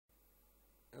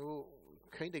Oh,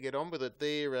 keen to get on with it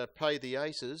there. Pay the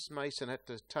Aces. Mason had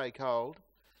to take hold.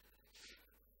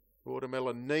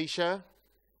 Watermelon Nisha.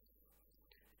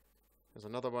 There's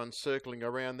another one circling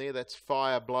around there. That's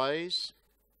Fire Blaze.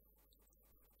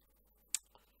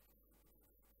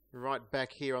 Right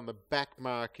back here on the back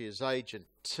mark is Agent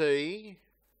T.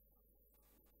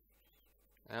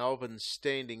 Alvin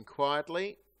standing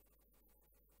quietly.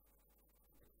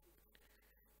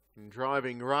 In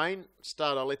driving rain,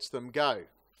 starter lets them go.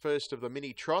 First of the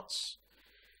mini trots.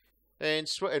 And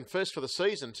first for the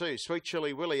season too. Sweet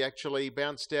Chili Willie actually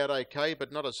bounced out okay,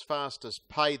 but not as fast as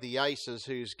Pay the Aces,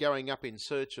 who's going up in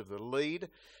search of the lead.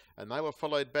 And they were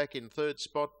followed back in third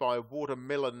spot by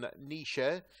Watermelon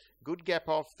Nisha. Good gap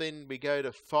off, then we go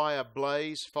to Fire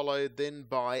Blaze, followed then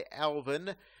by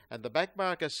Alvin. And the back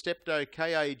marker stepped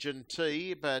okay, Agent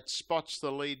T, but spots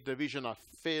the lead division a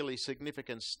fairly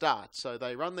significant start. So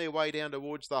they run their way down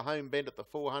towards the home bend at the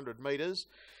 400 metres.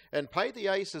 And Pay the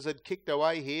Aces had kicked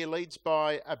away here, leads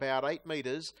by about 8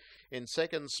 metres. In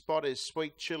second spot is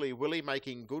Sweet Chili Willie,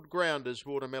 making good ground as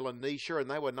Watermelon Nisha, and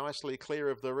they were nicely clear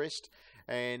of the rest.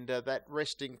 And that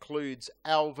rest includes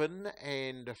Alvin,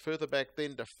 and further back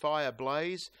then to Fire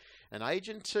Blaze. And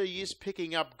Agent T is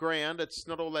picking up ground. It's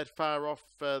not all that far off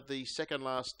the second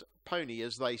last pony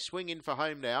as they swing in for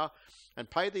home now. And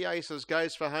Pay the Aces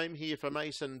goes for home here for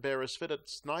Mason Beresford.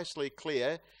 It's nicely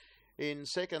clear. In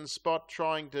second spot,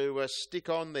 trying to stick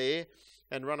on there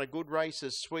and run a good race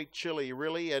as Sweet Chili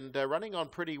Willie, and running on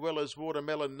pretty well as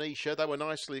Watermelon Nisha. They were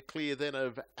nicely clear then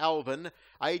of Alvin.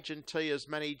 Agent T has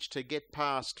managed to get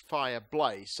past Fire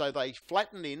Blaze. So they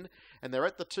flatten in and they're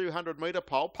at the 200 metre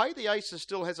pole. Pay the Aces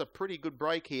still has a pretty good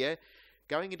break here.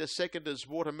 Going into second is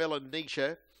Watermelon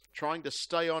Nisha. Trying to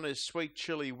stay on is Sweet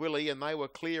Chili Willie, and they were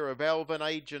clear of Alvin,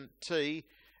 Agent T,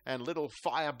 and little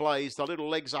Fire Blaze. The little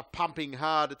legs are pumping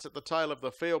hard. It's at the tail of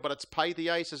the field, but it's Pay the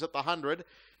Aces at the 100.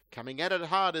 Coming at it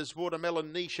hard is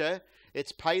Watermelon Nisha.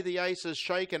 It's Pay the Aces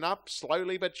shaken up,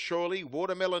 slowly but surely.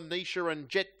 Watermelon Nisha and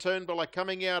Jet Turnbull are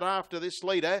coming out after this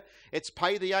leader. It's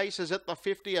Pay the Aces at the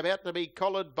 50, about to be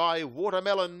collared by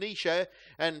Watermelon Nisha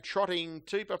and trotting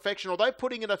to perfection. Although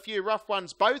putting in a few rough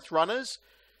ones, both runners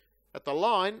at the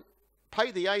line.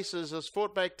 Pay the Aces has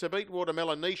fought back to beat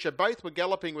Watermelon Nisha. Both were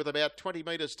galloping with about 20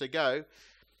 metres to go.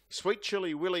 Sweet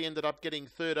Chili Willie ended up getting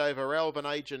third over Alvin,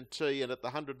 Agent T, and at the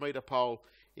 100 metre pole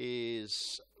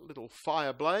is little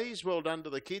Fire Blaze. Well done to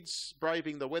the kids,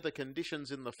 braving the weather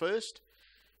conditions in the first.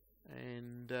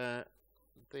 And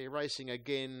they're racing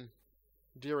again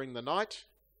during the night.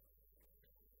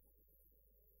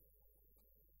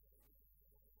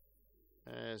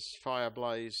 As Fire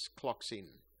Blaze clocks in.